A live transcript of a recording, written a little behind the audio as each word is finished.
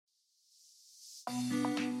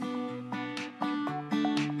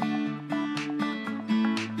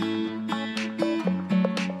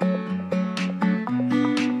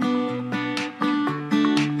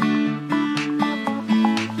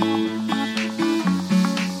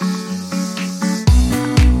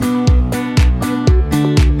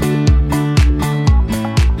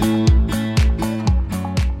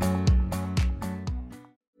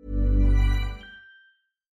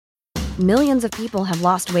Millions of people have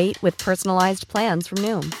lost weight with personalized plans from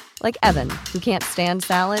Noom. Like Evan, who can't stand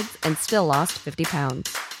salads and still lost 50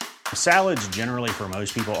 pounds. Salads generally for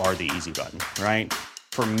most people are the easy button, right?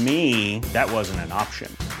 For me, that wasn't an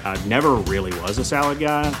option. I never really was a salad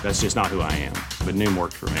guy. That's just not who I am. But Noom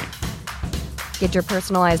worked for me. Get your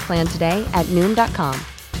personalized plan today at Noom.com.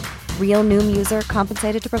 Real Noom user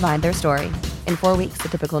compensated to provide their story. In 4 weeks, the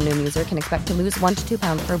typical Noom user can expect to lose 1 to 2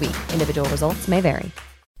 pounds per week. Individual results may vary.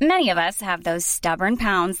 Many of us have those stubborn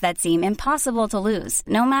pounds that seem impossible to lose,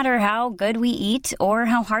 no matter how good we eat or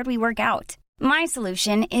how hard we work out. My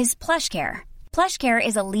solution is PlushCare. PlushCare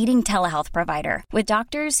is a leading telehealth provider with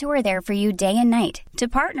doctors who are there for you day and night to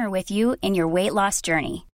partner with you in your weight loss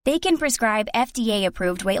journey. They can prescribe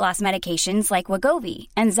FDA-approved weight loss medications like Wegovy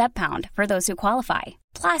and Zepbound for those who qualify.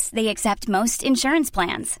 Plus, they accept most insurance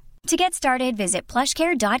plans. To get started, visit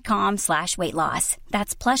plushcare.com/weightloss.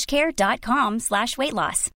 That's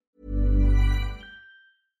plushcare.com/weightloss.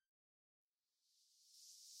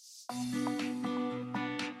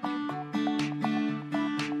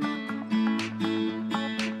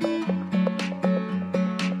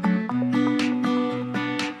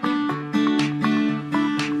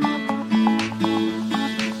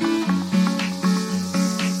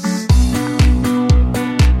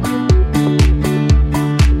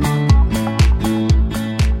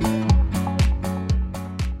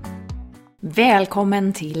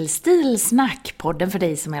 Välkommen till Stilsnack, podden för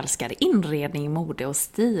dig som älskar inredning, mode och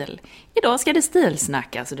stil. Idag ska det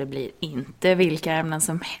stilsnacka så det blir inte vilka ämnen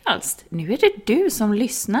som helst. Nu är det du som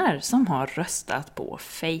lyssnar som har röstat på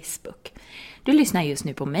Facebook. Du lyssnar just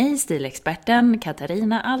nu på mig, stilexperten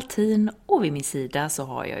Katarina Altin, och vid min sida så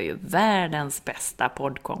har jag ju världens bästa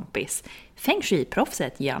poddkompis, Feng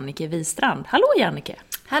Shui-proffset Jannike Wistrand. Hallå Jannike!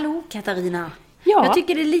 Hallå Katarina! Ja. Jag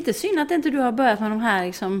tycker det är lite synd att inte du har börjat med de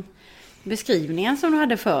här beskrivningen som du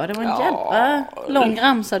hade för. Det var en jävla lång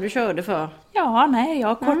ramsa du körde för. Ja, nej,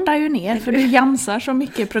 jag kortar ju ner för du jamsar så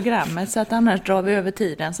mycket i programmet så att annars drar vi över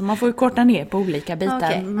tiden. Så man får ju korta ner på olika bitar.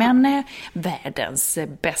 Okay. Men världens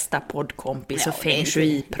bästa poddkompis och Feng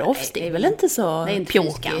Shui-proffs, det är väl inte så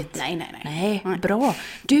pjåkigt? Nej, bra.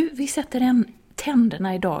 Du, vi sätter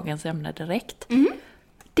tänderna i dagens ämne direkt.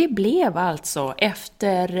 Det blev alltså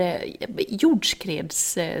efter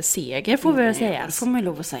jordskredsseger får vi väl säga. Det får man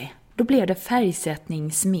lov att säga. Då blev det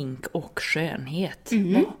färgsättning, smink och skönhet.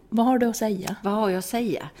 Vad har du att säga? Vad har jag att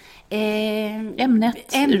säga?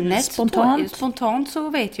 Ämnet spontant. Spontant så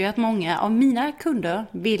vet jag att många av mina kunder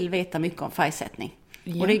vill veta mycket om färgsättning.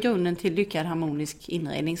 Ja. Och det är grunden till lyckad harmonisk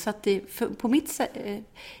inredning. Så att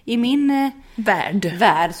i min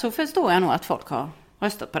värld så förstår jag nog att folk har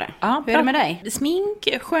röstat på det. Ja, hur är det med dig? Smink,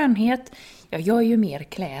 skönhet. Ja, jag är ju mer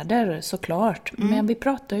kläder såklart. Men vi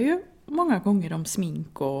pratar ju många gånger om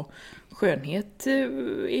smink och skönhet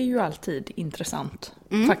är ju alltid intressant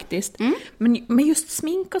faktiskt. Men just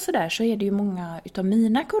smink och sådär så är det ju många utav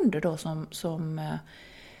mina kunder då som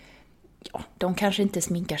de kanske inte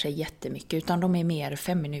sminkar sig jättemycket utan de är mer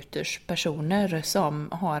 5 minuters personer som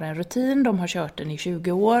har en rutin. De har kört den i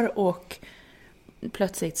 20 år och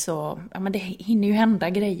plötsligt så, det hinner ju hända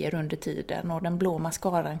grejer under tiden och den blå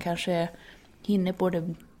mascaran kanske hinner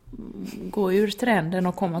både gå ur trenden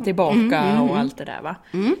och komma tillbaka och allt det där va.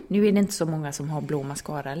 Nu är det inte så många som har blå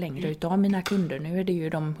mascara längre utav mina kunder. Nu är det ju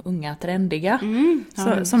de unga trendiga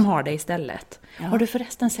som har det istället. Ja. Har du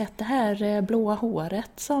förresten sett det här blåa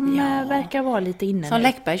håret som verkar vara lite inne som nu?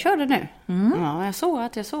 Läckberg körde nu. Ja, jag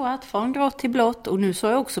såg att från grått till blått och nu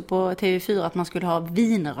såg jag också på TV4 att man skulle ha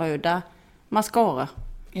vinröda mascara.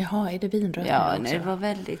 Jaha, är det vinröd? Ja, också? Det var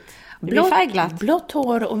väldigt... Blått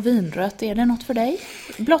hår och vinrött, är det något för dig?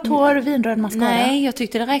 Blått hår, vinröd mascara? Nej, jag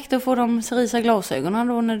tyckte det räckte att få de cerisa glasögonen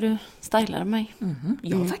då när du stylade mig.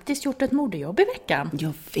 Jag har faktiskt gjort ett modejobb i veckan.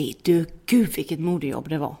 Jag vet du, gud vilket modejobb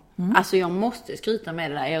det var. Alltså jag måste skryta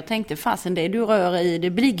med det där. Jag tänkte fasen det du rör i, det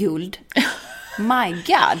blir guld. My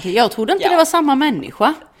God, jag trodde inte det var samma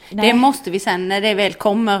människa. Nej. Det måste vi sen när det väl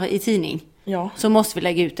kommer i tidning. Ja. Så måste vi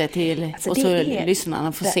lägga ut det till och så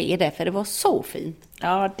lyssnarna får se det för det var så fint.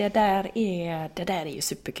 Ja, det där är ju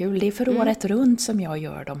superkul. Det är för året runt som jag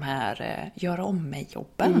gör de här göra om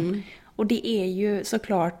mig-jobben. Och det är ju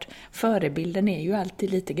såklart, förebilden är ju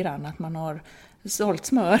alltid lite grann att man har sålt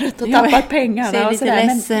smöret och tappat pengarna. Ser och lite sådär.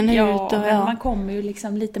 ledsen ut. Men man kommer ju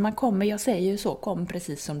liksom lite, jag säger ju så, kom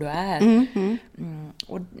precis som du är.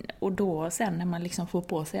 Och då sen när man liksom får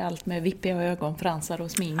på sig allt med vippiga ögonfransar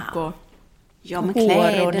och smink och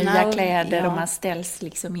hår och nya kläder och man ställs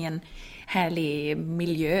liksom i en härlig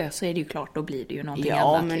miljö så är det ju klart, då blir det ju någonting Ja,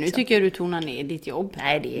 annat. men nu liksom. tycker jag du tonar ner ditt jobb.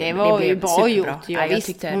 Nej, det var blev ju bra superbra. gjort. Ja, Ja, jag visst.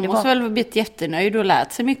 tyckte Hon det måste var... väl ha blivit jättenöjd och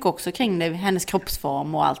lärt sig mycket också kring det, hennes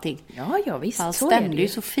kroppsform och allting. Ja, visst. Allt Så är det stämde ju ju.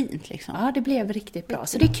 så fint liksom. Ja, det blev riktigt bra.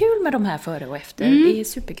 Så det är kul med de här före och efter. Det är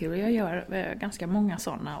superkul. Jag gör ganska många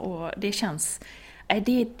sådana och det känns...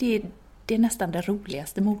 Det är nästan det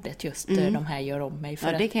roligaste modet just de här gör om mig.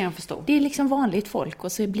 För Ja, det kan jag förstå. det är liksom vanligt folk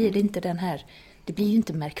och så blir det inte den här... Det blir ju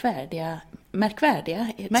inte märkvärdiga.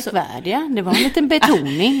 Märkvärdiga, det var en liten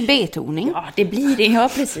betoning. Ja, det blir det. Ja,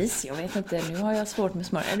 precis. Jag vet inte, nu har jag svårt med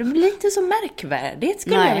smör. Det blir inte så märkvärdigt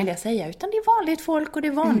skulle jag vilja säga. Utan det är vanligt folk och det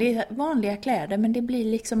är vanliga kläder. Men det blir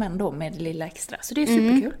liksom ändå med det lilla extra. Så det är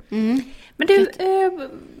superkul. Men du,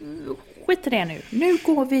 skit i det nu. Nu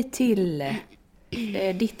går vi till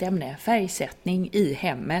ditt ämne, färgsättning i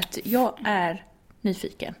hemmet. Jag är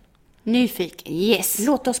nyfiken. Yes.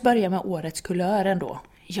 Låt oss börja med årets kulör ändå.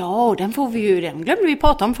 Ja, den glömde vi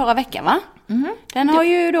prata om förra veckan, va? Den har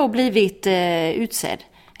ju då blivit utsedd.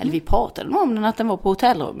 Eller vi pratade nog om den, att den var på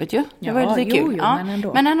hotellrummet ju. Det var lite kul.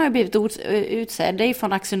 Men den har ju blivit utsedd. Det är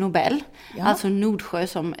från Axel Nobel. Ja. Alltså Nordsjö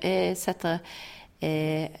som sätter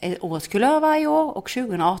årets kulör varje år. Och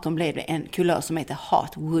 2018 blev det en kulör som heter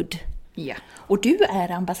Heartwood. Ja. Och du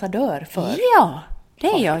är ambassadör för... Ja, det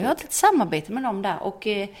är jag. Jag har ett samarbete med dem där. Och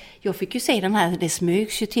jag fick ju se den här, det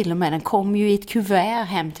smygs ju till och med. Den kom ju i ett kuvert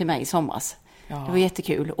hem till mig i somras. Ja. Det var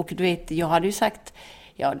jättekul. Och du vet, jag hade ju sagt...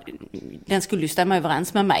 Ja, den skulle ju stämma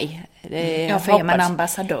överens med mig. Ja, för är man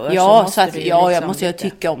ambassadör ja, så måste jag måste ju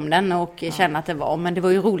tycka om den och känna att det var. Men det var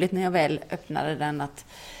ju roligt när jag väl öppnade den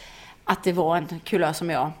att det var en kulör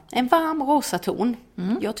som en varm rosa ton.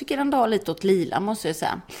 Jag tycker den drar lite åt lila, måste jag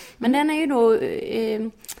säga. Men den är ju då,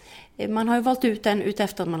 man har ju valt ut den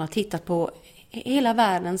utefter att man har tittat på hela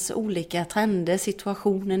världens olika trender,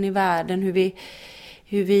 situationen i världen,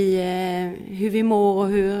 hur vi mår och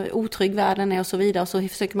hur otrygg världen är och så vidare. Och så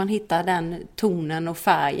försöker man hitta den tonen och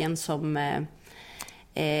färgen som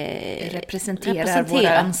representerar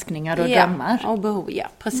våra önskningar och drömmar. Och behov, ja,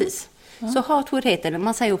 precis. Så Heartwood heter det.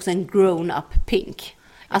 Man säger också en grown-up pink.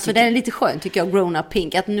 Alltså det är lite skönt tycker jag, grown-up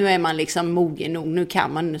pink. Att nu är man liksom mogen nog. Nu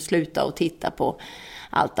kan man sluta och titta på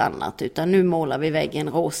allt annat. Utan nu målar vi väggen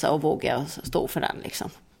rosa och vågar stå för den liksom.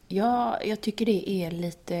 Ja, jag tycker det är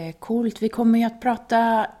lite coolt. Vi kommer ju att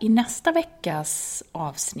prata i nästa veckas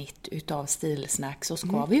avsnitt utav Stilsnack. Så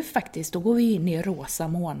ska vi ju faktiskt, då går vi in i rosa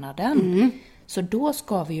månaden. Så då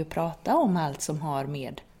ska vi ju prata om allt som har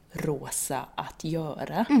med rosa att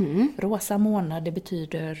göra. Rosa månad, det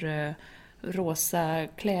betyder rosa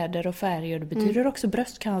kläder och färger. Det betyder också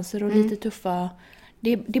bröstcancer och lite tuffa...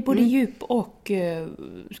 Det är både djup och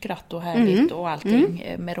skratt och härligt och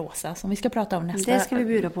allting med rosa som vi ska prata om nästa vecka. Det ska vi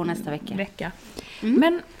bjuda på nästa vecka.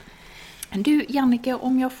 Men du Jannike,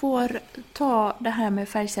 om jag får ta det här med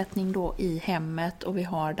färgsättning då i hemmet och vi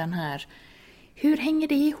har den här. Hur hänger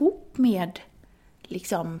det ihop med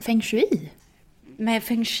liksom feng shui? Med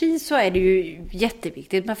feng shui så är det ju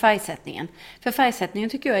jätteviktigt med färgsättningen. För färgsättningen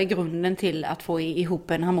tycker jag är grunden till att få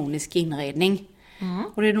ihop en harmonisk inredning.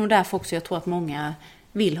 Och det är nog därför också jag tror att många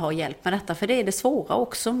vill ha hjälp med detta. För det är det svåra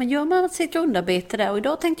också. Men gör man sitt grundarbete där. Och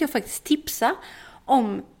idag tänkte jag faktiskt tipsa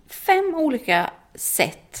om 5 olika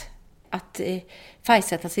sätt att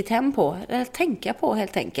färgsätta sitt hem på. Eller tänka på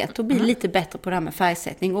helt enkelt. Och bli lite bättre på det här med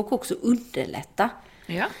färgsättning. Och också underlätta.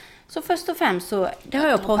 Ja. Så först och främst så, det har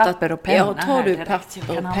jag pratat... Papper och penna. Ja, tar du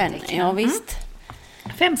papper och penna. Ja, visst.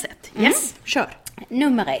 5 sätt. Yes, kör.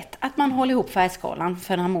 Nummer 1, att man håller ihop färgskalan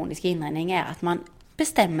för en harmonisk inredning är att man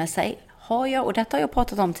bestämmer sig. Och detta har jag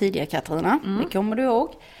pratat om tidigare, Katarina. Det kommer du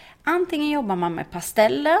ihåg. Antingen jobbar man med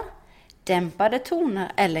pasteller, dämpade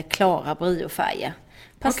toner eller klara briofärger.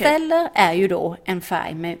 Pasteller är ju då en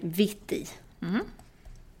färg med vitt i.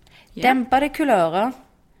 Dämpade kulörer,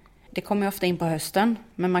 det kommer ju ofta in på hösten.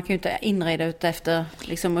 Men man kan ju inte inreda ut efter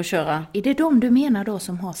liksom att köra... Är det de du menar då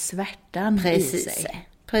som har svärtan i sig?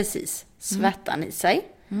 Precis, svärtan i sig.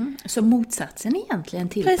 Så motsatsen egentligen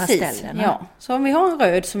till pastellerna. Ja. Så om vi har en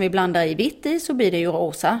röd som vi blandar i vitt i så blir det ju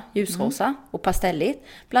rosa, ljusrosa och pastelligt.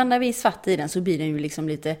 Blandar vi svart i den så blir den ju liksom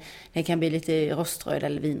lite, det kan bli lite roströd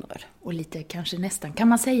eller vinröd. Och lite kanske nästan, kan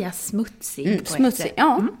man säga smutsig på smutsig, ett sätt?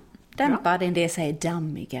 ja. Dämpad, en del säger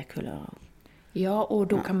dammiga kulörer. Ja, och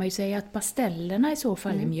då kan man ju säga att pastellerna i så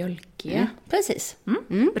fall är mjölkiga. Precis.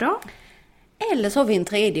 Bra. Eller så har vi en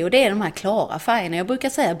tredje och det är de här klara färgerna. Jag brukar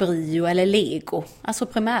säga brio eller lego. Alltså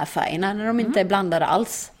primärfärgerna när de inte är blandade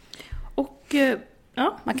alls. Och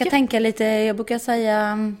ja, man kan tänka lite, jag brukar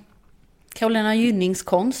säga Carolina Gynnings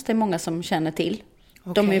konst, det är många som känner till.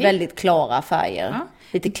 De är väldigt klara färger. Ja.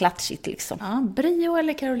 Lite klatschigt liksom. Ja, Brio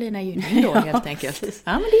eller Carolina Gynning då helt enkelt.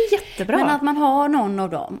 Ja, men det är jättebra. Men att man har någon av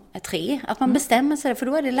dem, 3, att man bestämmer sig, för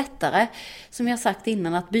då är det lättare, som jag sagt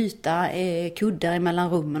innan, att byta kuddar mellan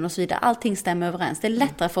rummen och så vidare. Allting stämmer överens. Det är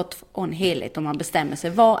lättare för att få en helhet om man bestämmer sig,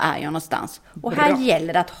 var är jag någonstans? Och här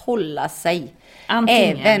gäller det att hålla sig.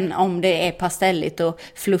 Antingen. Även om det är pastelligt och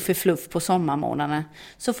fluff på sommarmånaderna,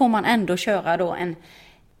 så får man ändå köra då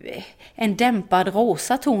en dämpad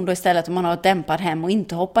rosa ton då istället, om man har ett dämpad hem och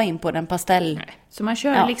inte hoppa in på den pastell. Nej. Så man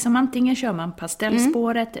kör liksom, antingen kör man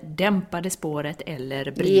pastellspåret, dämpade spåret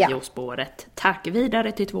eller brio-spåret. Tack,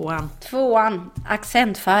 vidare till 2:an. 2:an,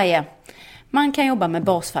 accentfärger. Man kan jobba med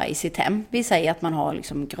basfärg i sitt hem. Vi säger att man har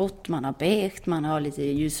liksom grått, man har beige, man har lite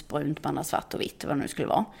ljusbrunt, man har svart och vitt, vad det nu skulle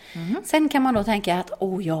vara. Sen kan man då tänka att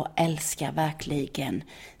jag älskar verkligen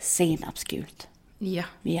senapsgult.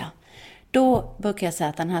 Ja. Då brukar jag säga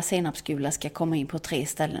att den här senapsgula ska komma in på 3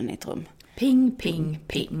 ställen i ett rum. Ping, ping,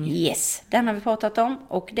 ping. Yes, den har vi pratat om.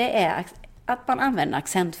 Och det är att man använder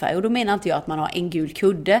accentfärg. Och då menar inte jag att man har en gul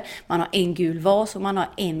kudde, man har en gul vas och man har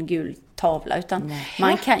en gul tavla. Utan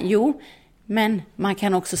man kan, men man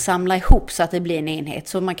kan också samla ihop så att det blir en enhet.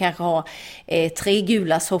 Så man kanske har 3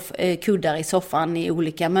 gula kuddar i soffan i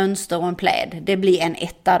olika mönster och en pläd. Det blir en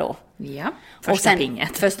etta då. Ja,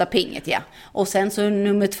 första pinget, ja. Och sen så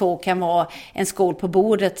nummer 2 kan vara en skål på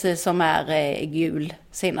bordet som är gul,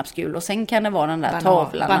 senapsgul. Och sen kan det vara den där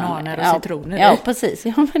tavlan. Bananer och citroner. Ja, precis.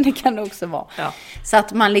 Ja, men det kan det också vara. Ja. Så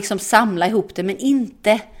att man liksom samlar ihop det, men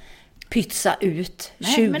inte pytsa ut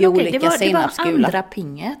 20 olika senapsgula. Det var andra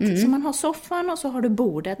pinget. Så man har soffan och så har du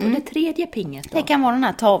bordet. Och det 3:e pinget då? Det kan vara den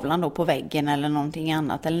här tavlan då på väggen eller någonting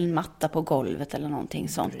annat. Eller en matta på golvet eller någonting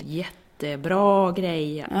sånt. Jättebra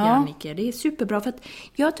grej, Jannike. Det är superbra. För att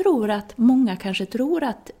jag tror att många kanske tror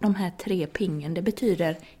att de här 3 pingen, det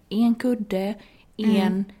betyder en kudde,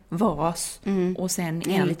 en vas och sen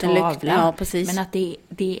en liten tavla. Ja, precis. Men att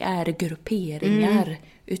det är grupperingar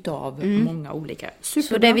utav många olika.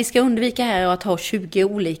 Superbra. Så det vi ska undvika här är att ha 20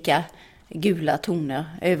 olika gula toner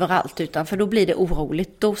överallt, utan för då blir det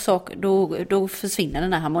oroligt. Då försvinner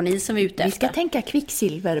den här harmoni som vi är ute efter. Vi ska tänka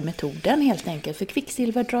kvicksilvermetoden helt enkelt, för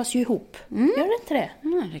kvicksilver dras ju ihop. Gör det inte det?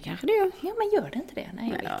 Nej, det kanske det gör. Ja, men gör det inte det? Nej,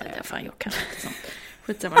 jag vet inte. Fan, jag kan inte sånt.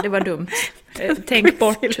 Skitsamma, det var dumt.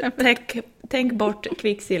 Tänk bort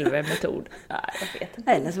kvicksilvermetod. Nej, jag vet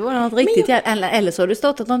inte. Eller så var det något riktigt, eller så har du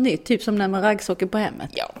startat något nytt, typ som när man raggsocker på hemmet.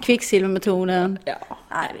 Ja. Kvicksilvermetoden. Ja.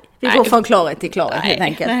 Nej, vi går från klarhet till klarhet helt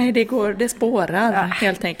enkelt. Nej, det spårar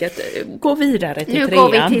helt enkelt. Gå vidare till 3:an. Nu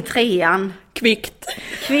går vi till 3:an. Kvickt.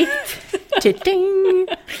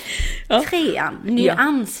 3:an,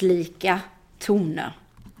 nyanslika toner.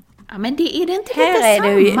 Ja, men är det inte här lite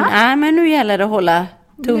är samma? Nej, men nu gäller det att hålla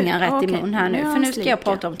tungan rätt i mun här nu. För nu ska jag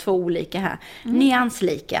prata om 2 olika här.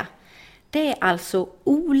 Nyanslika. Det är alltså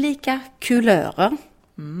olika kulörer.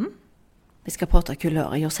 Vi ska prata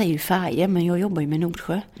kulörer. Jag säger ju färger, men jag jobbar ju med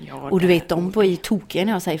Nordsjö. Och du vet, de blir tokiga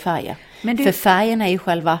när jag säger färger. För färgen är ju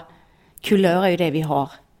själva, kulör är ju det vi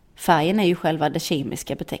har. Färgen är ju själva den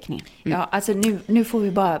kemiska beteckningen. Ja, alltså nu får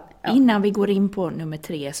vi bara, innan vi går in på nummer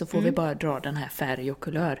 3 så får vi bara dra den här färg och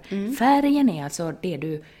kulör. Färgen är alltså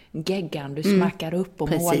det geggan du smackar upp och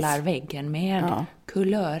målar väggen med. Ja.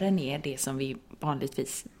 Kulören är det som vi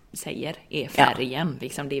vanligtvis säger är färgen,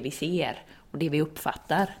 liksom det vi ser och det vi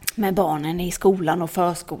uppfattar. Men barnen i skolan och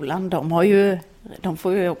förskolan, de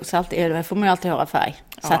får ju också alltid, det får man ju alltid höra färg.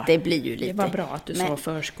 Så att det blir ju lite. Det var bra att du sa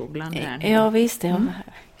förskolan där. Ja, visst.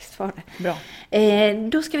 Visst var det. Bra.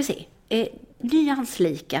 Då ska vi se.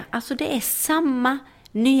 Nyanslika, alltså det är samma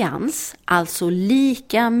nyans, alltså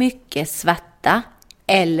lika mycket svarta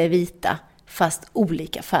eller vita, fast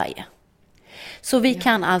olika färger. Så vi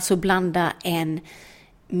kan alltså blanda en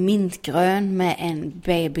mintgrön med en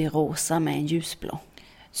babyrosa med en ljusblå.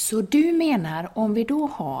 Så du menar, om vi då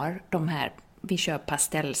har de här, vi kör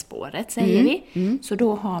pastellspåret säger vi, så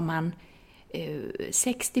då har man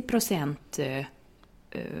 60%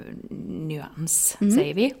 nyans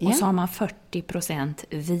säger vi, och så har man 40%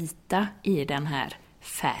 vita i den här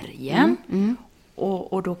färgen.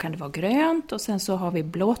 Och då kan det vara grönt och sen så har vi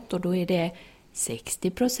blått och då är det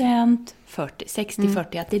 60%,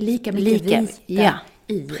 60-40, att det är lika mycket vita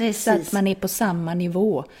i. Precis. Så att man är på samma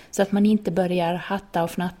nivå. Så att man inte börjar hatta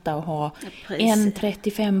och fnatta och ha en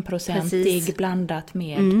 35% blandat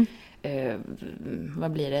med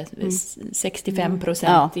vad blir det?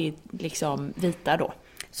 65% i liksom vita då.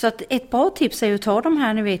 Så att ett bra tips är att ta de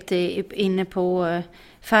här, ni vet, inne på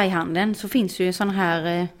färghandeln så finns ju såna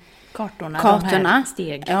här kartorna. kartorna. De här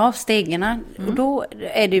steg. Ja, stegarna. Och då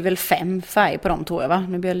är det väl 5 färger på dem, tror jag, va?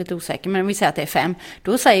 Nu blir jag lite osäker, men vi säger att det är 5.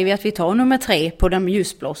 Då säger vi att vi tar nummer 3 på den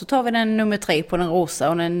ljusblå, så tar vi den nummer 3 på den rosa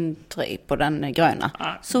och den 3 på den gröna.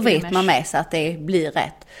 Ja, så vet man med sig att det blir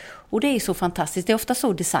rätt. Och det är så fantastiskt. Det är ofta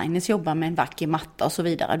så designers jobbar med en vacker matta och så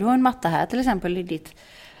vidare. Du har en matta här till exempel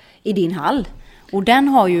i din hall. Och den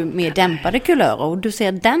har ju mer dämpade kulörer. Och du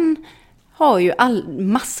ser, den har ju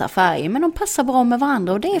massa färger. Men de passar bra med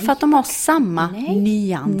varandra. Och det är för att de har samma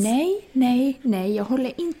nyans. Nej. Jag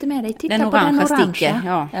håller inte med dig. Titta den på den orangea. Sticker.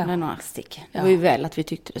 Ja, den orange sticker. Det var ju väl att vi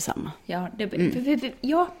tyckte detsamma. Ja,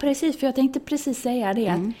 ja, precis. För jag tänkte precis säga det.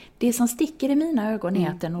 Att det som sticker i mina ögon är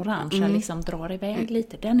att den orangea liksom drar iväg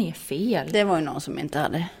lite. Den är fel. Det var ju någon som inte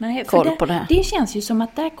hade koll på det här. Det känns ju som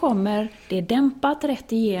att där kommer det dämpat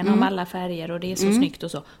rätt igenom alla färger. Och det är så snyggt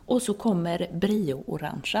och så. Och så kommer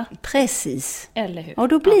brio-orangea. Precis. Eller hur? Och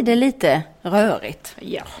då blir det lite rörigt.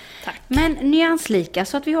 Ja, tack. Men nyanslika,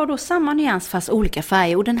 så att vi har då samma nyans fast olika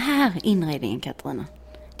färger. Och den här inredningen, Katarina,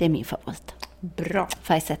 det är min favorit. Bra.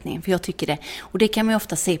 Färgsättningen, för jag tycker det. Och det kan man ju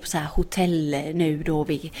ofta se på så här hotell nu då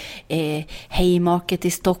vid Haymarket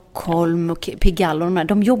i Stockholm och Pigalle.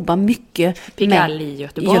 De jobbar mycket Pigalle i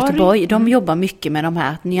Göteborg. De jobbar mycket med de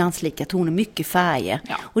här nyanslika toner, mycket färger.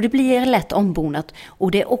 Ja. Och det blir lätt ombonat.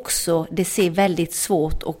 Och det är också, det ser väldigt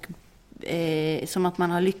svårt och som att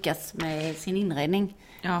man har lyckats med sin inredning.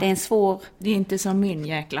 Ja. Det är en svår... Det är inte som min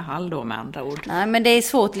jäkla hall då, med andra ord. Nej, men det är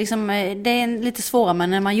svårt liksom, det är lite svårare,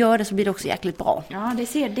 men när man gör det så blir det också jäkligt bra. Ja,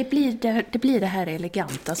 det blir det här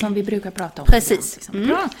eleganta som vi brukar prata om. Precis. Liksom.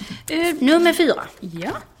 Bra. Nummer 4.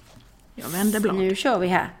 Ja. Jag vänder blad. Nu kör vi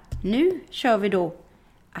här. Nu kör vi då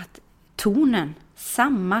att tonen,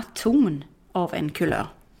 samma ton av en kulör,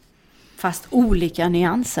 fast olika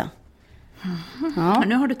nyanser. Ja. Men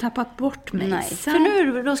nu har du tappat bort mig. Nej, för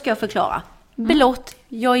nu då ska jag förklara. Blått,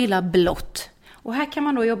 jag gillar blått. Och här kan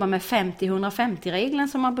man då jobba med 50-150-regeln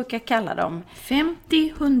som man brukar kalla dem.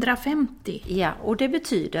 50-150? Ja, och det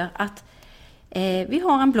betyder att vi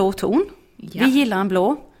har en blå ton. Ja. Vi gillar en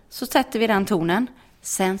blå, så sätter vi den tonen.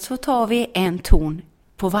 Sen så tar vi en ton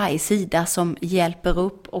på varje sida som hjälper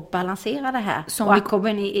upp och balanserar det här. Som och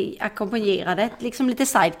ackompanjerar det, liksom lite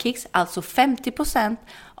sidekicks. Alltså 50%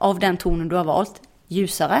 av den tonen du har valt,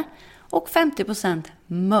 ljusare. Och 50%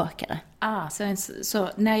 mörkare. Så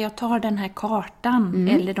när jag tar den här kartan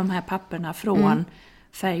eller de här papperna från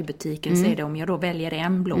färgbutiken, så är det, om jag då väljer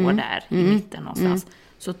en blå där i mitten någonstans,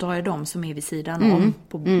 så tar jag de som är vid sidan om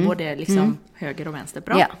på både liksom höger och vänster.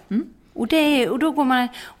 Bra. Ja. Och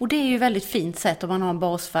det är ju väldigt fint sätt om man har en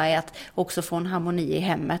basfärg att också få en harmoni i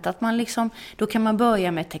hemmet. Att man liksom, då kan man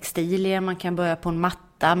börja med textilier, man kan börja på en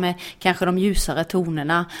matta med kanske de ljusare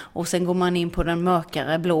tonerna, och sen går man in på den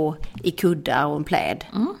mörkare blå i kuddar och en pläd.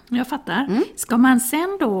 Jag fattar. Ska man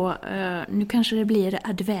sen då, nu kanske det blir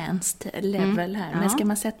advanced level här, men ska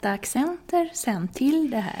man sätta accenter sen till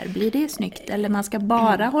det här? Blir det snyggt? Eller man ska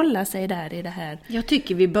bara hålla sig där i det här? Jag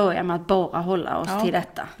tycker vi börjar med att bara hålla oss till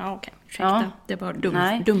detta. Ja, okej. Det var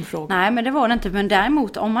dum fråga. Nej, men det var det inte. Men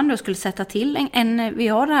däremot, om man då skulle sätta till vi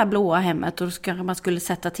har det här blåa hemmet, och då man skulle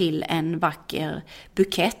sätta till en vacker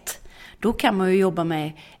bukett, då kan man ju jobba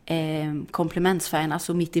med komplementsfärgen,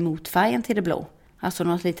 alltså mitt emot färgen till det blå. Alltså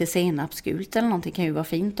något lite senapsgult eller någonting kan ju vara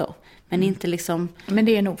fint då. Men inte liksom... Men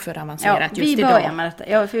det är nog för avancerat just vi idag. Börjar med detta.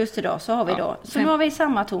 Ja, för just idag så har vi då. Så nu har vi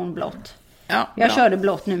samma ton blått. Ja, jag körde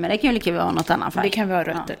blått nu, men det kan ju lika vara något annat färg. Det kan vara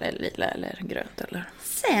rött eller lila eller grönt eller...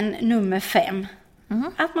 Sen nummer 5.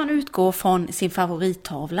 Att man utgår från sin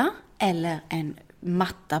favorittavla eller en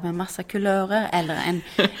matta med massa kulörer,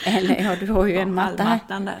 eller du har ju en matta här.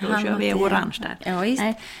 Där, då kör vi orange där. Ja, just.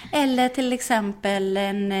 Eller till exempel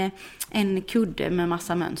en kudde med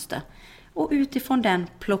massa mönster. Och utifrån den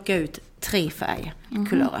plocka ut 3 färger,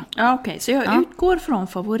 kulörer. Ja, okej. Så jag utgår från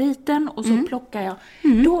favoriten och så plockar jag...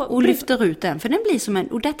 Och lyfter ut den, för den blir som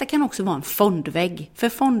och detta kan också vara en fondvägg. För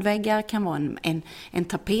fondväggar kan vara en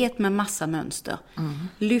tapet med massa mönster.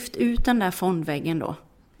 Lyft ut den där fondväggen då.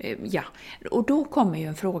 Ja, och då kommer ju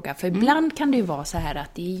en fråga. För ibland kan det ju vara så här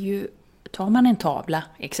att det är ju... Tar man en tavla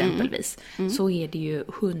exempelvis, så är det ju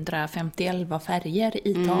 151 färger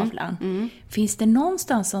i tavlan. Finns det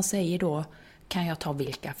någonstans som säger då, kan jag ta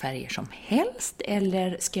vilka färger som helst,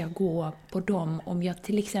 eller ska jag gå på dem om jag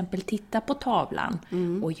till exempel tittar på tavlan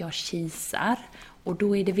och jag kisar, och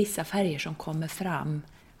då är det vissa färger som kommer fram,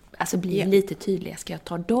 alltså blir lite tydliga. Ska jag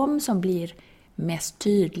ta dem som blir mest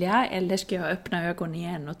tydliga, eller ska jag öppna ögonen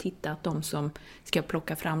igen och titta att de som ska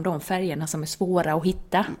plocka fram de färgerna som är svåra att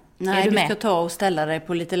hitta? Nej, du ska ta och ställa dig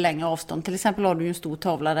på lite längre avstånd. Till exempel har du en stor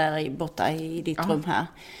tavla där borta i ditt rum här,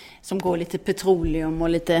 som går lite petroleum och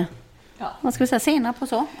lite Vad ska vi säga, senap och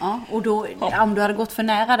så. Ja, och då, om du hade gått för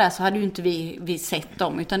nära där så hade ju inte vi sett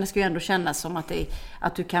dem. Utan det ska ju ändå kännas som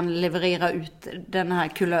att du kan leverera ut den här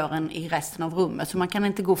kulören i resten av rummet. Så man kan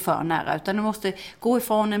inte gå för nära, utan du måste gå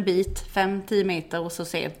ifrån en bit, 5-10 meter och så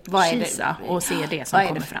se vad är det. Kisa och se det som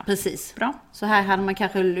kommer fram. Precis. Bra. Så här hade man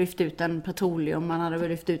kanske lyft ut en petroleum, man hade väl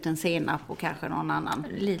lyft ut en senap och kanske någon annan.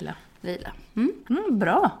 Lila.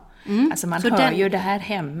 Bra. Alltså man Så hör ju det här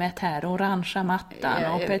hemmet här, orangea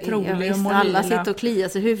mattan och petroleum visst, och lila. alla sitter och kliar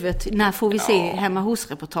sig i huvudet. När får vi se hemma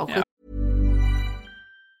hos-reportaget?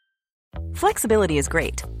 Flexibility is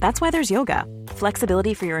great. That's why there's yoga.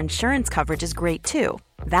 Flexibility for your insurance coverage is great too.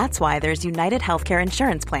 That's why there's United Healthcare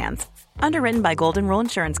Insurance Plans. Underwritten by Golden Rule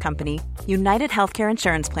Insurance Company, United Healthcare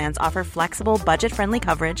Insurance Plans offer flexible, budget-friendly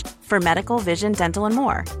coverage for medical, vision, dental, and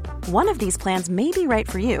more. One of these plans may be right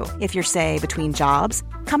for you if you're, say, between jobs,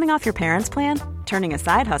 coming off your parents' plan, turning a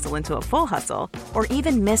side hustle into a full hustle, or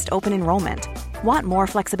even missed open enrollment. Want more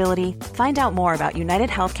flexibility? Find out more about United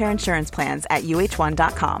Healthcare Insurance Plans at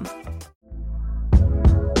uh1.com.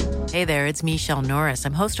 Hey there, it's Michelle Norris.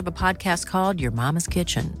 I'm host of a podcast called Your Mama's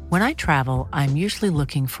Kitchen. When I travel, I'm usually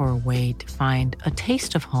looking for a way to find a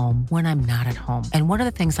taste of home when I'm not at home. And one of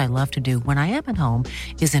the things I love to do when I am at home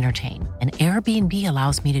is entertain. And Airbnb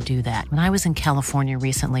allows me to do that. When I was in California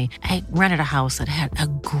recently, I rented a house that had a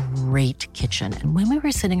great kitchen. And when we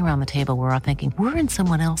were sitting around the table, we were all thinking, we're in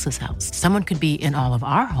someone else's house. Someone could be in all of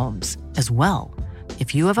our homes as well.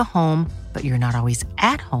 If you have a home, but you're not always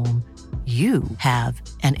at home, you have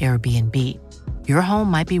an Airbnb. Your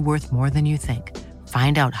home might be worth more than you think.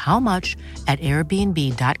 Find out how much at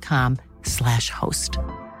airbnb.com/host.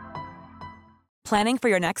 Planning for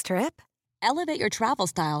your next trip? Elevate your travel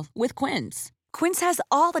style with Quince. Quince has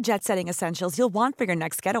all the jet-setting essentials you'll want for your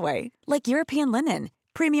next getaway, like European linen,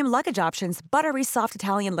 premium luggage options, buttery soft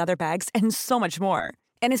Italian leather bags, and so much more.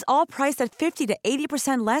 And is all priced at 50 to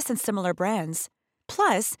 80% less than similar brands.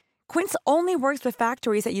 Plus, Quince only works with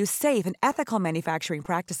factories that use safe and ethical manufacturing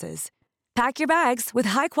practices. Pack your bags with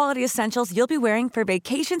high-quality essentials you'll be wearing for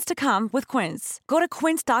vacations to come with Quince. Go to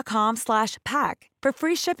quince.com/pack for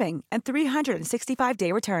free shipping and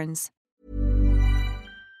 365-day returns.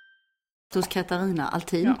 Hos Katarina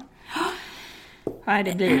Altin. Nej,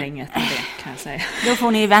 det blir inget med det, kan jag säga. Då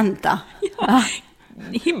får ni vänta.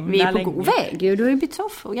 Vi är på länge. god väg ju. Du har ju bytt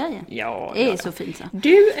soffa och grejer. Ja, det är så fint så.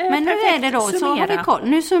 Du Men nu är det då, summera. så har vi koll.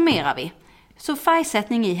 Nu summerar vi. Så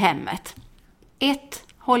färgsättning i hemmet. 1.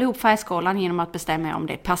 Håll ihop färgskalan genom att bestämma om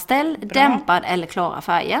det är pastell, dämpad eller klara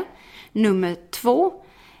färger. Nummer 2.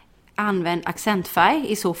 Använd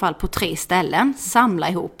accentfärg, i så fall på 3 ställen. Samla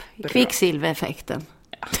ihop. Kvicksilvereffekten.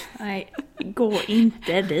 Nej, gå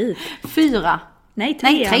inte dit. 4. Nej,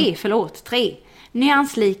 3.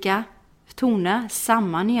 Nyanslika toner,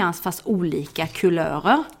 samma nyans fast olika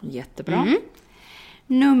kulörer. Jättebra.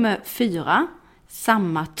 Nummer 4.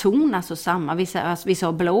 Samma ton, alltså samma, vissa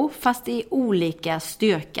har blå fast i olika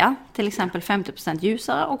styrka. Till exempel 50%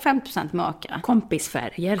 ljusare och 50% mörkare.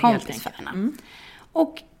 Kompisfärger helt enkelt.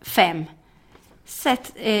 Och 5.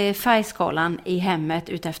 Sätt färgskalan i hemmet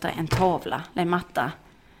utefter en tavla, en matta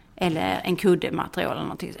eller en kuddematerial eller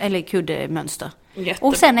någonting, eller kuddemönster. Jättebra.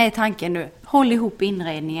 Och sen är tanken nu, håll ihop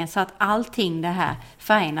inredningen så att allting det här,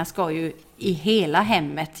 färgerna ska ju i hela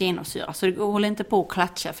hemmet genomsyra. Så det håller inte på att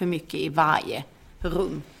klatscha för mycket i varje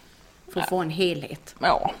rum för att få en helhet.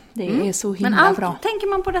 Ja, det är så himla Men bra. tänker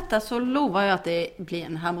man på detta så lovar jag att det blir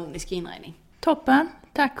en harmonisk inredning. Toppen.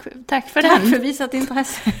 Tack för Tack den. för visat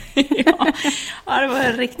intresse. Ja, det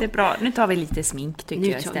var riktigt bra. Nu tar vi lite smink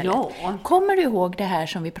tycker jag istället. Ja. Kommer du ihåg det här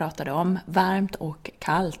som vi pratade om? Varmt och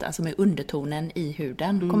kallt, alltså med undertonen i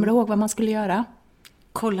huden. Kommer du ihåg vad man skulle göra?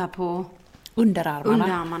 Kolla på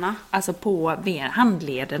Underarmarna. Alltså på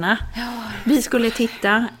handlederna. Ja. Vi skulle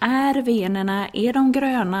titta, är venerna, är de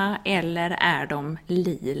gröna eller är de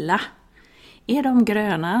lila? Är de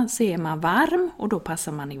gröna så är man varm och då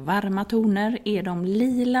passar man i varma toner. Är de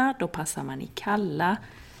lila då passar man i kalla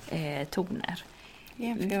toner.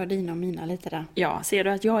 Jämför jag dina och mina lite där. Ja, ser du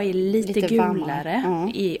att jag är lite gulare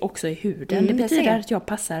också i huden. Det betyder att jag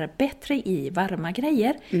passar bättre i varma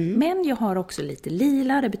grejer. Men jag har också lite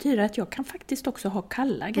lila. Det betyder att jag kan faktiskt också ha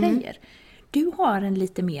kalla grejer. Du har en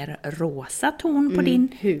lite mer rosa ton på din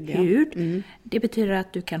hud. Det betyder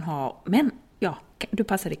att du kan ha... du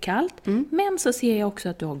passar i kallt. Men så ser jag också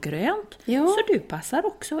att du har grönt. Ja. Så du passar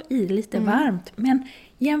också i lite varmt. Men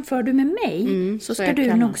jämför du med mig så ska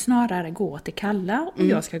du nog snarare gå till kalla och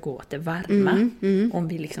jag ska gå till varma. Om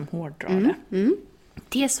vi liksom hårdrar det.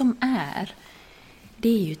 Det som är det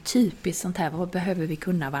är ju typiskt sånt här, vad behöver vi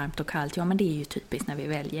kunna varmt och kallt? Ja, men det är ju typiskt när vi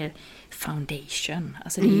väljer foundation.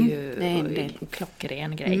 Alltså det är ju en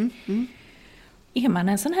klockren grej. Är man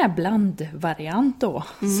en sån här blandvariant då,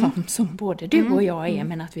 som både du och jag är,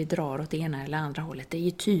 men att vi drar åt det ena eller andra hållet. Det är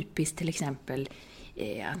ju typiskt till exempel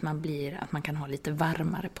att man kan ha lite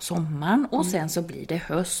varmare på sommaren och sen så blir det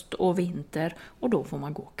höst och vinter och då får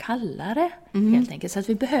man gå kallare helt enkelt. Så att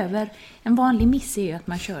vi behöver, en vanlig miss är ju att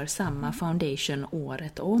man kör samma foundation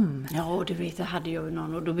året om. Ja, och du vet, det hade jag ju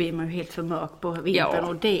någon och då blir man ju helt för mörk på vintern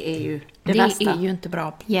och det är ju det värsta. Det är ju inte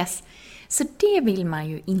bra. Yes. Så det vill man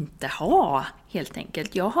ju inte ha helt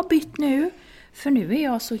enkelt. Jag har bytt nu, för nu är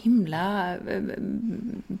jag så himla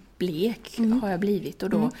blek har jag blivit. Och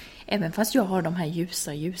då, även fast jag har de här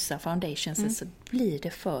ljusa foundations så blir det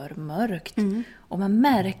för mörkt. Och man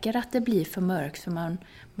märker att det blir för mörkt för man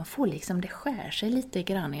får liksom, det skär sig lite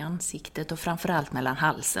grann i ansiktet och framförallt mellan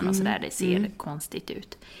halsen och sådär. Det ser konstigt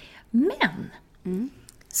ut. Men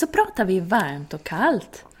så pratar vi varmt och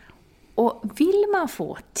kallt. Och vill man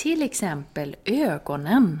få till exempel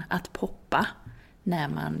ögonen att poppa när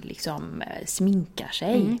man liksom sminkar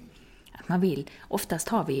sig, att man vill,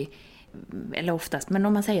 men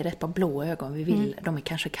om man säger ett par blå ögon, de är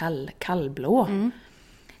kanske kallblå,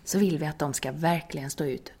 så vill vi att de ska verkligen stå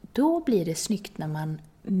ut. Då blir det snyggt när man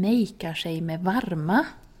makear sig med varma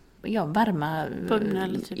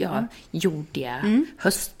jordiga,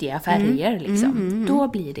 höstiga färger liksom. Då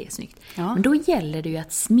blir det snyggt. Ja. Men då gäller det ju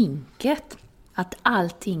att sminket, att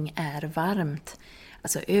allting är varmt.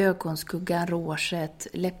 Alltså ögonskuggan, rouget,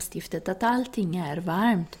 läppstiftet, att allting är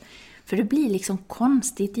varmt. För det blir liksom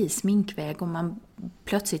konstigt i sminkväg om man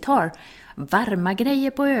plötsligt har varma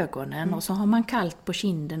grejer på ögonen och så har man kallt på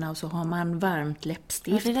kinderna och så har man varmt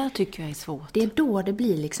läppstift. Ja, det där tycker jag är svårt. Det är då det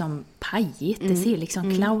blir liksom pajigt. Det ser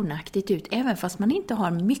liksom clownaktigt ut, även fast man inte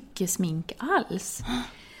har mycket smink alls.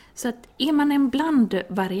 Så att är man en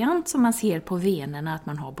blandvariant som man ser på venerna, att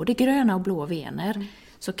man har både gröna och blå vener,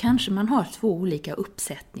 så kanske man har 2 olika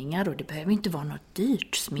uppsättningar, och det behöver inte vara något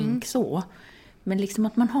dyrt smink så. Men liksom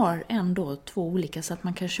att man har ändå 2 olika, så att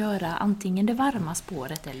man kan köra antingen det varma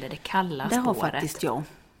spåret eller det kalla spåret. Det har faktiskt jag.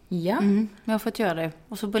 Ja. Jag har fått göra det.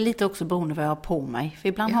 Och så lite också beroende vad jag har på mig. För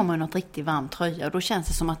ibland har man något riktigt varmt tröja och då känns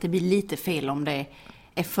det som att det blir lite fel om det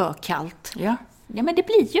är för kallt. Ja, men det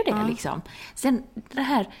blir ju det liksom. Sen det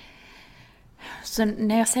här... Så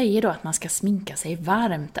när jag säger då att man ska sminka sig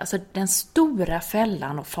varmt, alltså den stora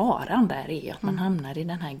fällan och faran där är att man hamnar i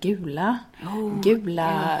den här gula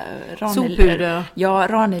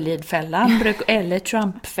Ranelidfällan eller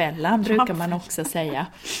Trumpfällan brukar man också säga.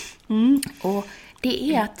 Och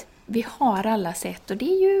det är att vi har alla sätt, och det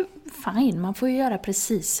är ju fine, man får ju göra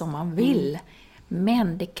precis som man vill.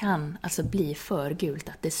 Men det kan alltså bli för gult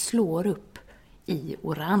att det slår upp i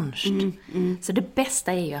orange. Så det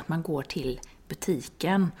bästa är ju att man går till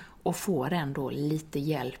butiken och får ändå lite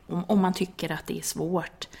hjälp om man tycker att det är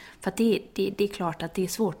svårt. För att det är klart att det är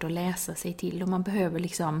svårt att läsa sig till, och man behöver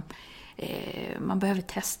liksom man behöver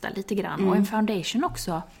testa lite grann. Och en foundation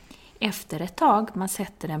också, efter ett tag, man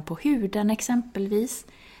sätter den på huden exempelvis,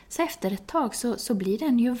 så efter ett tag så blir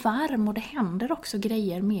den ju varm, och det händer också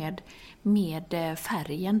grejer med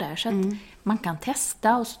färgen där, så att man kan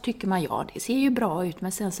testa och så tycker man det ser ju bra ut,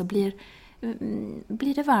 men sen så blir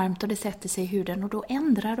det varmt och det sätter sig i huden, och då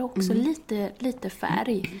ändrar det också lite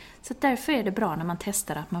färg. Så att därför är det bra när man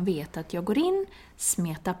testar att man vet att jag går in,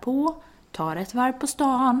 smetar på, tar ett varv på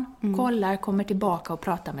stan, kollar, kommer tillbaka och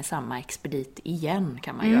pratar med samma expedit igen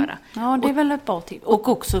kan man göra. Ja, det är väl ett bra tips. Och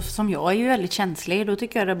också, som jag är ju väldigt känslig, då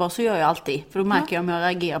tycker jag det bara, så gör jag alltid. För då märker jag om jag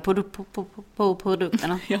reagerar på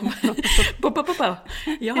produkterna. Ja,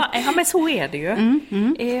 men så är det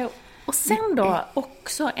ju. Och sen då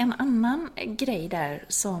också en annan grej där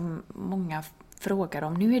som många frågar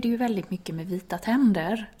om. Nu är det ju väldigt mycket med vita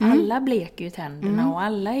tänder. Alla bleker ju tänderna och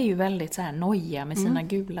alla är ju väldigt så här nojiga med sina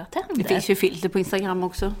gula tänder. Det finns ju filter på Instagram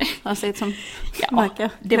också. Jag har sett som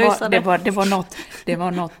det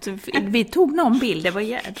var något. Vi tog någon bild, det var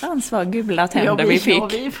jädrans vad gula tänder vi fick. Ja,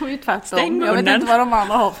 vi får ju tvärtom. Jag vet inte vad de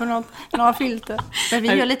andra har för några filter. Men vi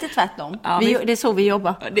gör lite tvärtom. Ja, det är så vi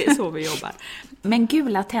jobbar. Det är så vi jobbar. Men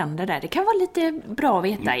gula tänder där, det kan vara lite bra att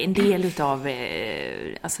veta. En del utav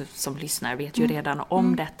alltså, som lyssnar vet ju redan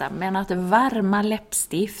om detta. Men att varma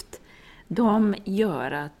läppstift, de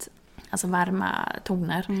gör att, alltså varma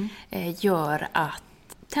toner, gör att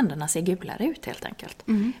tänderna ser gulare ut helt enkelt.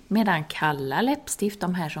 Medan kalla läppstift,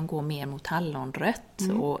 de här som går mer mot hallonrött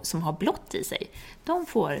och som har blått i sig, de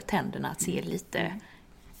får tänderna att se lite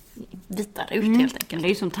vitare ut helt enkelt. Det är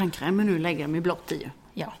ju som tandkräm, men nu lägger de i blått i.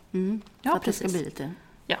 Ja. Ja, precis. Det ska bli lite...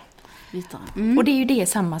 Ja. vitare. Och det är ju det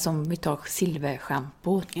samma som vi tar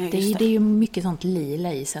silverschampo. Ja, det är ju mycket sånt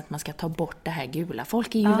lila i så att man ska ta bort det här gula.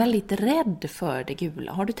 Folk är ju väldigt rädd för det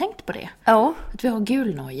gula. Har du tänkt på det? Ja. Att vi har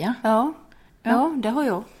gulnoja. Ja, det har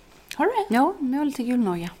jag. Har du det? Ja, jag har lite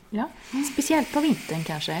gulnoja. Ja. Speciellt på vintern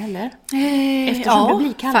kanske, eller? Eftersom det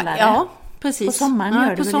blir kallare. Ja, precis. På sommaren gör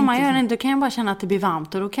det på väl sommaren inte gör det så? inte. Då kan jag bara känna att det blir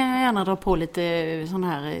varmt. Och då kan jag gärna dra på lite sån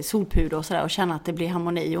här solpuder och sådär. Och känna att det blir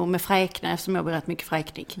harmoni. Och med fräknar, eftersom jag blir rätt mycket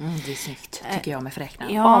fräknig. Det är snyggt, tycker jag, med fräknar.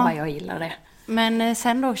 Ja. Vad jag gillar det. Men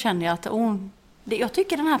sen då kände jag att jag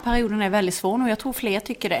tycker den här perioden är väldigt svår. Och jag tror fler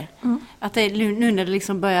tycker det. Att det nu när det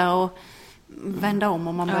liksom börjar att vända om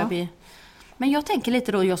och man börjar bli... Men jag tänker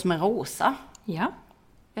lite då, jag som är rosa. Ja.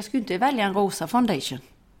 Jag skulle inte välja en rosa foundation.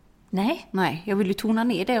 Nej, jag vill ju tona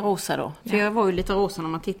ner det rosa då. För jag var ju lite rosa när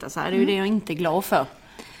man tittar så här. Det är ju det jag inte är glad för.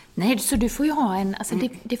 Nej, så du får ju ha en... Alltså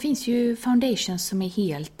det finns ju foundations som är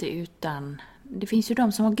helt utan... Det finns ju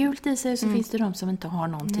de som har gult i sig och så finns det de som inte har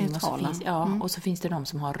någonting. Neutrala. Och så finns, och så finns det de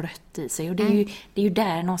som har rött i sig. Och det är ju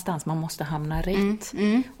där någonstans man måste hamna rätt.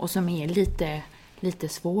 Och som är lite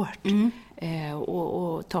svårt.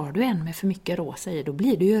 Och tar du en med för mycket rosa i, då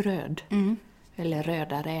blir du ju röd. Eller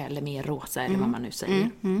rödare eller mer rosa eller vad man nu säger.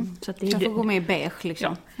 Så att det Jag får gå med i beige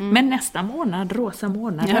liksom. Men nästa månad, rosa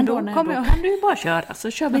månad, Ja, då då kan du ju bara köra.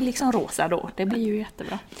 Så kör vi liksom rosa då. Det blir ju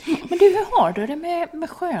jättebra. Men du, hur har du det med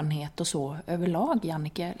skönhet och så överlag,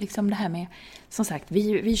 Jannike? Liksom det här med, som sagt,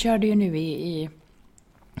 vi körde ju nu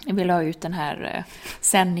vi la ut den här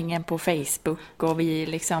sändningen på Facebook och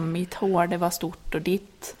mitt hår det var stort och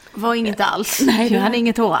ditt Var inget alls. Nej, du hade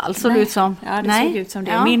inget hår alls, såg det ut som. Ja, det såg ut som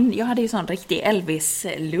det. Ja. Jag hade ju sån riktig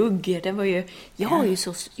Elvis-lugg. Det var ju, jag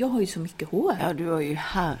har ju så mycket hår. Ja, du var ju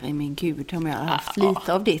herre min gud om jag hade haft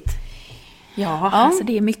lite av ditt. Ja, alltså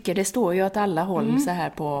det är mycket. Det står ju åt alla håll så här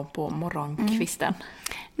på morgonkvisten.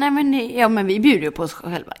 Nej men vi bjuder ju på oss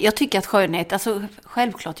själva. Jag tycker att skönhet, alltså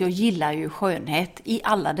självklart jag gillar ju skönhet i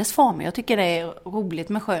alla dess former. Jag tycker det är roligt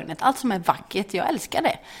med skönhet. Allt som är vackert, jag älskar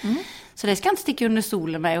det. Så det ska inte sticka under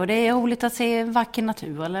stolen med. Och det är roligt att se vacker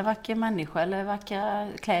natur eller vacker människa eller vackra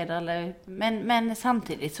kläder. Men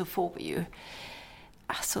samtidigt så får vi ju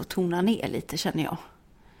alltså tona ner lite, känner jag.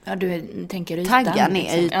 Ja, du tänker ytan. Tagga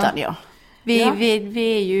ner liksom. ytan, ja. Vi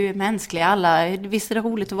är ju mänskliga alla. Visst är det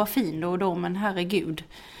roligt att vara fin då, men herregud.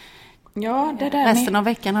 Ja, det där Resten av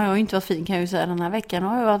veckan har jag inte varit fin, kan jag ju säga. Den här veckan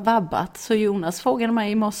har jag varit vabbat. Så Jonas frågade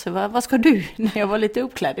mig i morse, vad ska du när jag var lite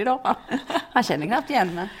uppklädd idag? Han känner knappt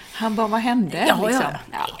igen mig. Han bara, vad hände? Ja, liksom?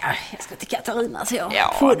 jag ska till Katarina, så jag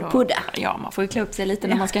Ja, pudda. Ja, man får ju klä upp sig lite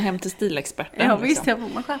när man ska hem till stilexperten. Ja, visst, jag får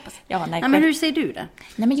man skärpa sig. Ja, nej, men hur ser du det?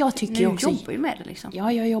 Nej, men jag tycker Du också... jobbar ju med det liksom.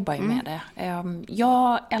 Ja, jag jobbar ju med det.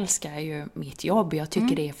 Jag älskar ju mitt jobb. Jag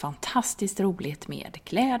tycker det är fantastiskt roligt med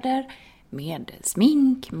kläder, med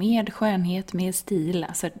smink, med skönhet, med stil.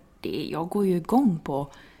 Alltså, jag går ju igång på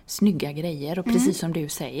snygga grejer och precis som du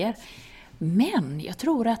säger. Men jag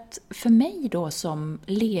tror att för mig då som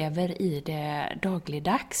lever i det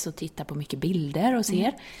dagligdags och tittar på mycket bilder och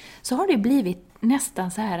ser, så har det blivit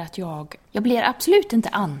nästan så här att jag blir absolut inte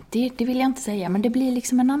anti, det vill jag inte säga, men det blir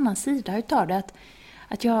liksom en annan sida utav det.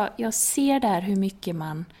 Att jag ser där hur mycket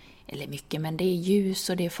men det är ljus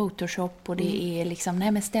och det är Photoshop och det är liksom,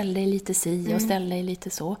 nej men ställ dig lite si och ställ dig lite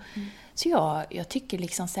så. Så jag tycker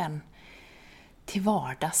liksom sen till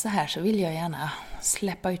vardags så här så vill jag gärna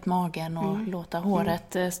släppa ut magen och låta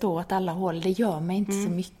håret stå åt alla håll. Det gör mig inte så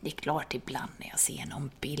mycket. Det är klart ibland när jag ser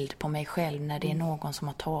någon bild på mig själv när det är någon som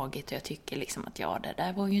har tagit och jag tycker liksom att det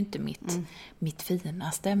där var ju inte mitt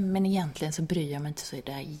finaste. Men egentligen så bryr jag mig inte så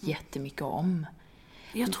där jättemycket om.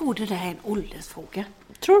 Jag tror det där är en åldersfråga.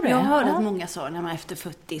 Tror du? Jag hörde att många sa när man är efter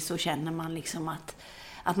 40 så känner man liksom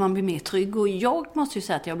att man blir mer trygg. Och jag måste ju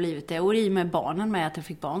säga att jag har blivit det. Och i och med barnen, med att jag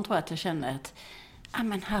fick barn, tror jag att jag känner att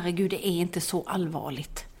men herregud, det är inte så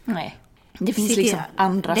allvarligt. Nej. Det finns liksom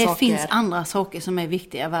andra saker. Det finns andra saker som är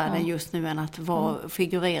viktiga i världen just nu än att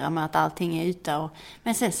figurera med att allting är yta.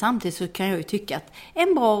 Men sen samtidigt så kan jag ju tycka att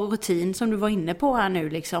en bra rutin som du var inne på här nu,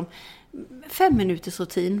 liksom 5 minuters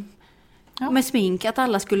rutin. Med smink, att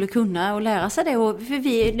alla skulle kunna och lära sig det. Och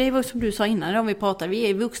för det var som du sa innan om vi pratade, vi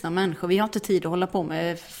är vuxna människor. Vi har inte tid att hålla på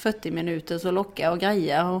med 40 minuter så locka och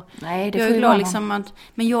greja. Och nej, det jag får är ju glad vara liksom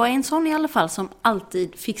men jag är en sån i alla fall som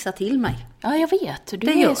alltid fixar till mig. Ja, jag vet.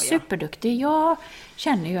 Du är superduktig. Jag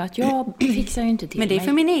känner ju att jag fixar ju inte till mig. Men det är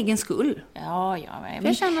för min egen skull. Ja. Men,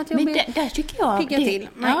 jag känner att jag blir där tycker jag pigga till.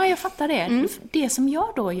 Ja, jag fattar det. Det som jag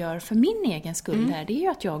då gör för min egen skull där, det är ju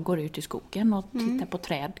att jag går ut i skogen och tittar på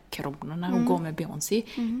trädkronorna och går med Beyoncé.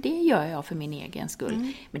 Det gör jag för min egen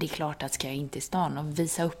skull. Men det är klart att ska jag inte i stan och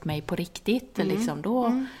visa upp mig på riktigt, liksom,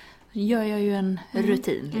 gör jag ju en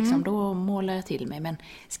rutin liksom. Då målar jag till mig. Men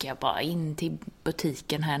ska jag bara in till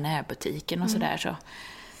butiken här, närbutiken och sådär så.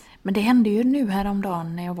 Men det hände ju nu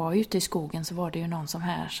häromdagen när jag var ute i skogen, så var det ju någon som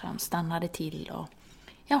stannade till och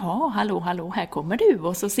jaha, hallå, här kommer du.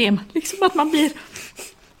 Och så ser man liksom att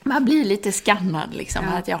man blir lite skannad liksom.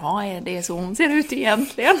 Att jaha, är det så hon ser ut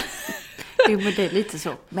egentligen? Jo, men det är lite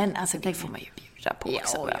så. Men alltså det får man ju bjuda på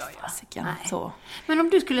också. Så. Men om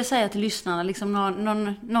du skulle säga till lyssnarna liksom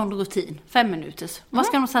någon rutin, 5 minuters, vad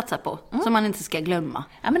ska de satsa på som man inte ska glömma?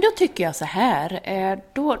 Ja, men då tycker jag så här.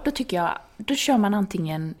 Då tycker jag, då kör man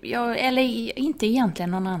antingen, eller inte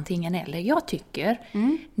egentligen någon antingen eller. Jag tycker,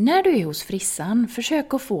 när du är hos frissan,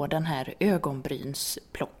 försök att få den här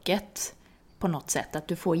ögonbrynsplocket på något sätt, att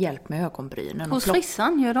du får hjälp med ögonbrynen. Hos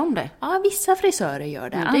frissan gör de det? Ja, vissa frisörer gör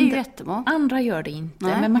det. Det är ju jättebra. Andra gör det inte,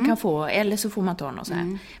 men man kan få, eller så får man ta något så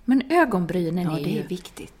här. Men ögonbrynen är ju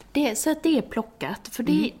viktigt. Så att det är plockat, för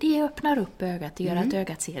det öppnar upp ögat, det gör att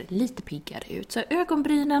ögat ser lite piggare ut. Så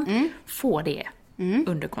ögonbrynen får det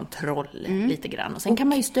under kontroll lite grann. Och sen kan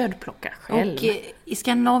man ju stödplocka själv. Och i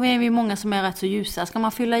Skandinavien är vi många som är rätt så ljusa. Ska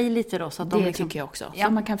man fylla i lite då? Så att det tycker jag också. Så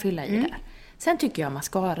man kan fylla i där. Sen tycker jag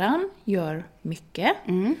mascaran gör mycket.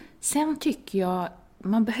 Sen tycker jag,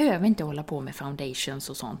 man behöver inte hålla på med foundations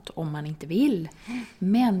och sånt om man inte vill.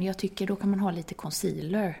 Men jag tycker då kan man ha lite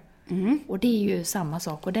concealer. Och det är ju samma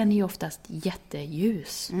sak. Och den är ju oftast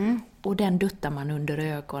jätteljus. Och den duttar man under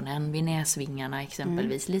ögonen, vid näsvingarna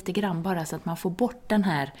exempelvis. Lite grann bara så att man får bort den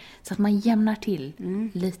här, så att man jämnar till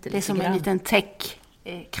lite Det är som en liten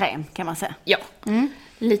täckkräm kan man säga. Ja,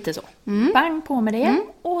 lite så. Bang på med det.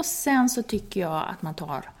 Och sen så tycker jag att man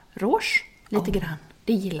tar rouge lite grann.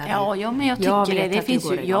 Det gillar jag. Ja, men jag tycker det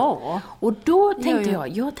finns ju, Och då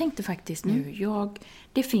tänkte jag tänkte faktiskt nu,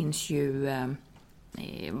 det finns ju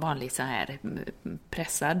vanlig så här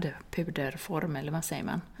pressad puderform, eller vad säger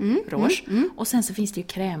man? Rouge. Och sen så finns det ju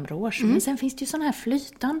krämrouge. Men sen finns det ju sån här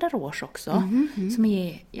flytande rouge också. Som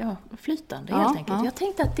är flytande helt enkelt. Jag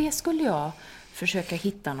tänkte att det skulle jag försöka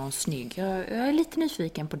hitta någon snygg. Jag är lite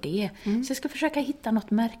nyfiken på det. Så jag ska försöka hitta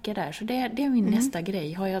något märke där. Så det är min nästa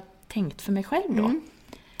grej, har jag tänkt för mig själv då.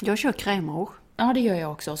 Jag kör krämrouge. Ja, det gör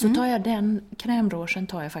jag också. Så tar jag den krämrougen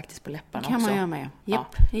tar jag faktiskt på läpparna också. Kan man göra med.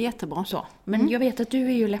 Japp, det är jättebra. Så. Men jag vet att du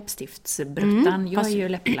är ju läppstiftsbruttan. Jag är ju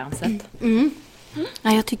läppglanset.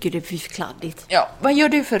 Nej, jag tycker det blir för kladdigt. Ja, vad gör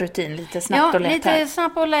du för rutin? Lite snabbt och lätt lite här.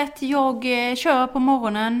 snabbt och lätt. Jag kör på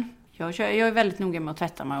morgonen. Jag är väldigt noga med att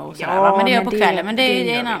tvätta mig och sådär. Ja, men det gör jag på kvällen. Men det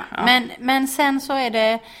är en vi. annan. Men sen så är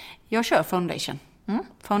det, jag kör foundation.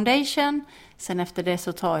 Foundation. Sen efter det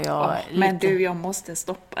så tar jag lite... Men du, jag måste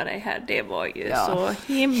stoppa dig här. Det var ju så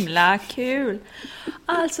himla kul.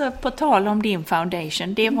 Alltså, på tal om din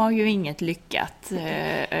foundation, det var ju inget lyckat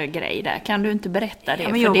grej där. Kan du inte berätta det? Ja,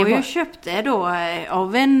 men jag var ju köpte då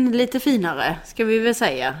av en lite finare, ska vi väl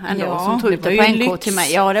säga, ändå, som tog ut det på NK till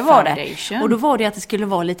mig. Ja, det var foundation. Det. Och då var det att det skulle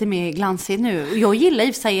vara lite mer glansigt nu. Och jag gillar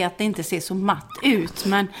i och för sig att det inte ser så matt ut,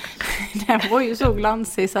 men den var ju så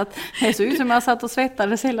glansig så att det såg ut som jag satt och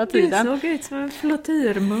svettades hela tiden. Det såg ut som en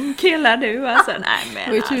flottyrmunk hela du. Alltså, nej,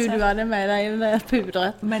 men och tur du hade med dig det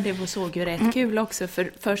pudret. Men det såg ju rätt kul också,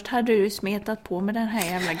 för först hade du smetat på med den här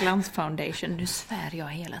jävla glansfoundation. Nu svär jag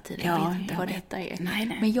hela tiden. Jag vet inte vad detta är.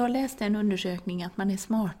 Nej. Men jag läste en undersökning att man är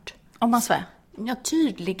smart. Om man svär? Ja,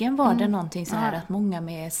 tydligen var det någonting så här att många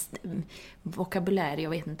med vokabulär, jag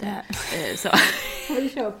vet inte. Så. Vi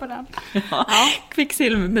kör på den.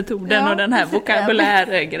 Kvicksilvermetoden och den här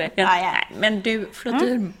vokabulärgrejen. Nej, men du,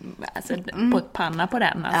 flottyr, alltså på ett panna på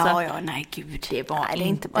den. Alltså. Nej gud. Det var det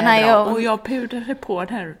inte bra. Nej, och jag pudrade på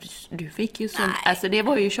det här. Du fick ju så, alltså det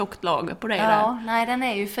var ju tjockt lager på dig där. Nej, den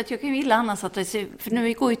är ju, för att jag kan ju gilla annars att för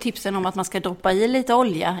nu går ju tipsen om att man ska droppa i lite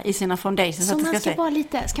olja i sina foundations. Så man ska vara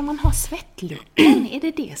lite, ska man ha svettlucken?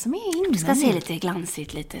 Är det som är inne? Det ska se lite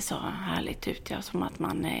glansigt, lite så härligt ut, ja, som att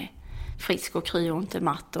man är frisk och kry och inte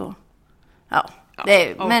matt och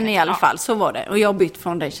men i alla fall så var det. Och jag har bytt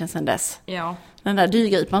foundation sedan dess. Ja. Den där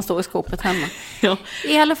dyrgripan står i skåpet hemma.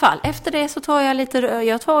 I alla fall, efter det så tar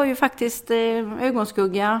jag tar ju faktiskt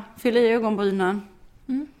ögonskugga, fyller i ögonbrynen.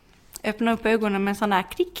 Öppnar upp ögonen med en sån här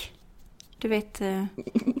klick. Du vet,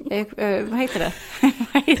 vad heter det?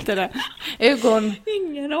 Vad heter det? Ögon...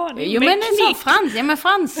 Ingen aning. Jo, men en sån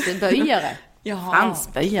fransböjare.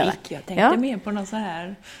 Fransböjare. Jag tänkte mer på något så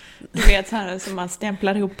här, du vet så här som man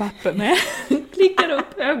stämplar ihop papper med. Klickar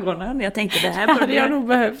upp ögonen. Jag tänkte det här borde jag nog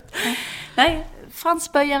behövt. Nej,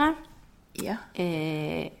 fransböjare. Ja.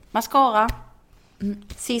 Mascara.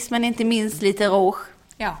 Sist men inte minst lite rouge.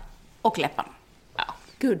 Ja. Och läpparna. Ja.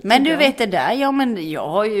 Men du vet det där, men jag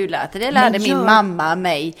har ju lärt det. Lärde min mamma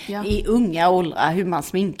mig i unga åldrar hur man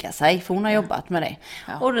sminkar sig. För hon har jobbat med det.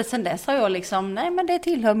 Ja. Och sen dess har jag liksom, nej men det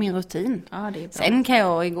tillhör min rutin. Ja, det är bra. Sen kan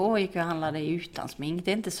jag igår gick och handlade utan smink.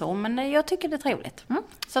 Det är inte så, men jag tycker det är trevligt.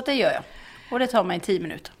 Så att det gör jag. Och det tar mig 10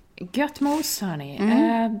 minuter. Gött mos,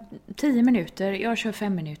 hörni. 10 minuter. Jag kör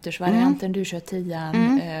 5 minuters varianten. Du kör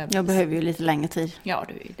 10. Jag behöver ju lite längre tid. Ja,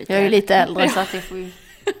 du är lite jag är ju lite äldre så att det får ju...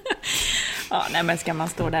 Ja, nej, men ska man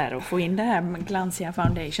stå där och få in det här glansiga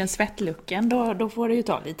foundation, svettlucken, då får det ju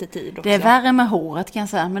ta lite tid också. Det är värre med håret kan jag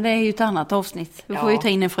säga, men det är ju ett annat avsnitt. Vi får ju ta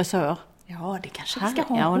in en frisör. Ja, det kanske vi ska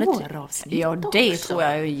ha håravsnitt. Ja, det också. Tror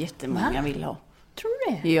jag ju jättemånga vill ha. Tror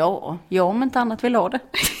du det? Ja, om inte annat vill ha det.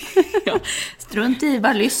 Strunt i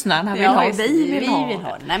vad lyssnarna vill ha. Vi vill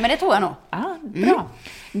ha. Nej, men det tror jag nog. Ja, bra.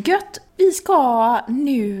 Gött. Vi ska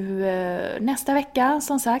nu nästa vecka,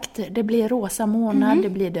 som sagt, det blir rosa månad, det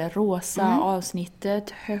blir det rosa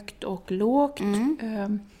avsnittet, högt och lågt.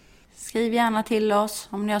 Skriv gärna till oss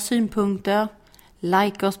om ni har synpunkter.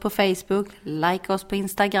 Like oss på Facebook, like oss på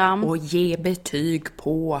Instagram. Och ge betyg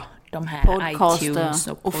på de här podcaster, iTunes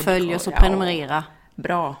och följ oss och prenumerera.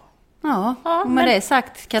 Bra. Ja, och med det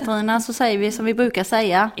sagt, Katarina, så säger vi som vi brukar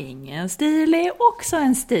säga. Ingen stil är också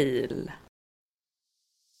en stil.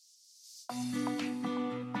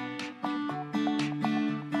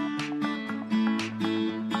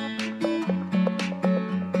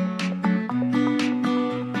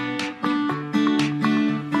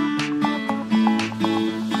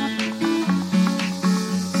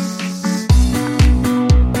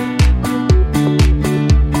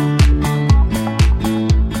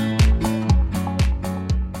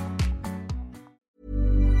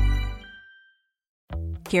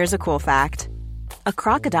 Here's a cool fact. A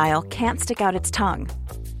crocodile can't stick out its tongue.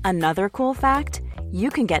 Another cool fact, you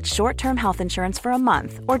can get short-term health insurance for a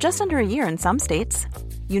month or just under a year in some states.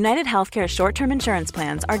 United Healthcare short-term insurance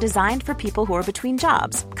plans are designed for people who are between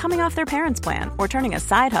jobs, coming off their parents' plan, or turning a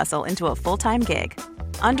side hustle into a full-time gig.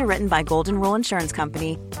 Underwritten by Golden Rule Insurance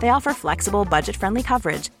Company, they offer flexible, budget-friendly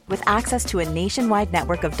coverage with access to a nationwide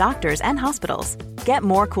network of doctors and hospitals. Get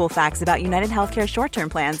more cool facts about United Healthcare short-term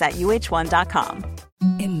plans at uh1.com.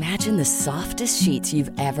 Imagine the softest sheets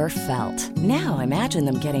you've ever felt. Now imagine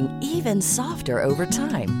them getting even softer over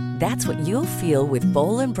time. That's what you'll feel with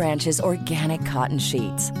Boll & Branch's organic cotton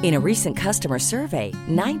sheets. In a recent customer survey,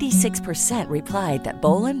 96% replied that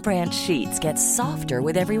Boll & Branch sheets get softer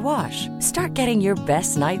with every wash. Start getting your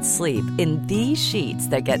best night's sleep in these sheets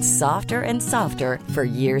that get softer and softer for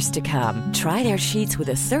years to come. Try their sheets with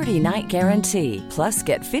a 30-night guarantee. Plus,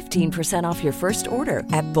 get 15% off your first order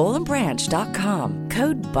at bollandbranch.com.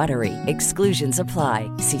 Code BUTTERY. Exclusions apply.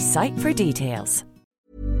 See site for details.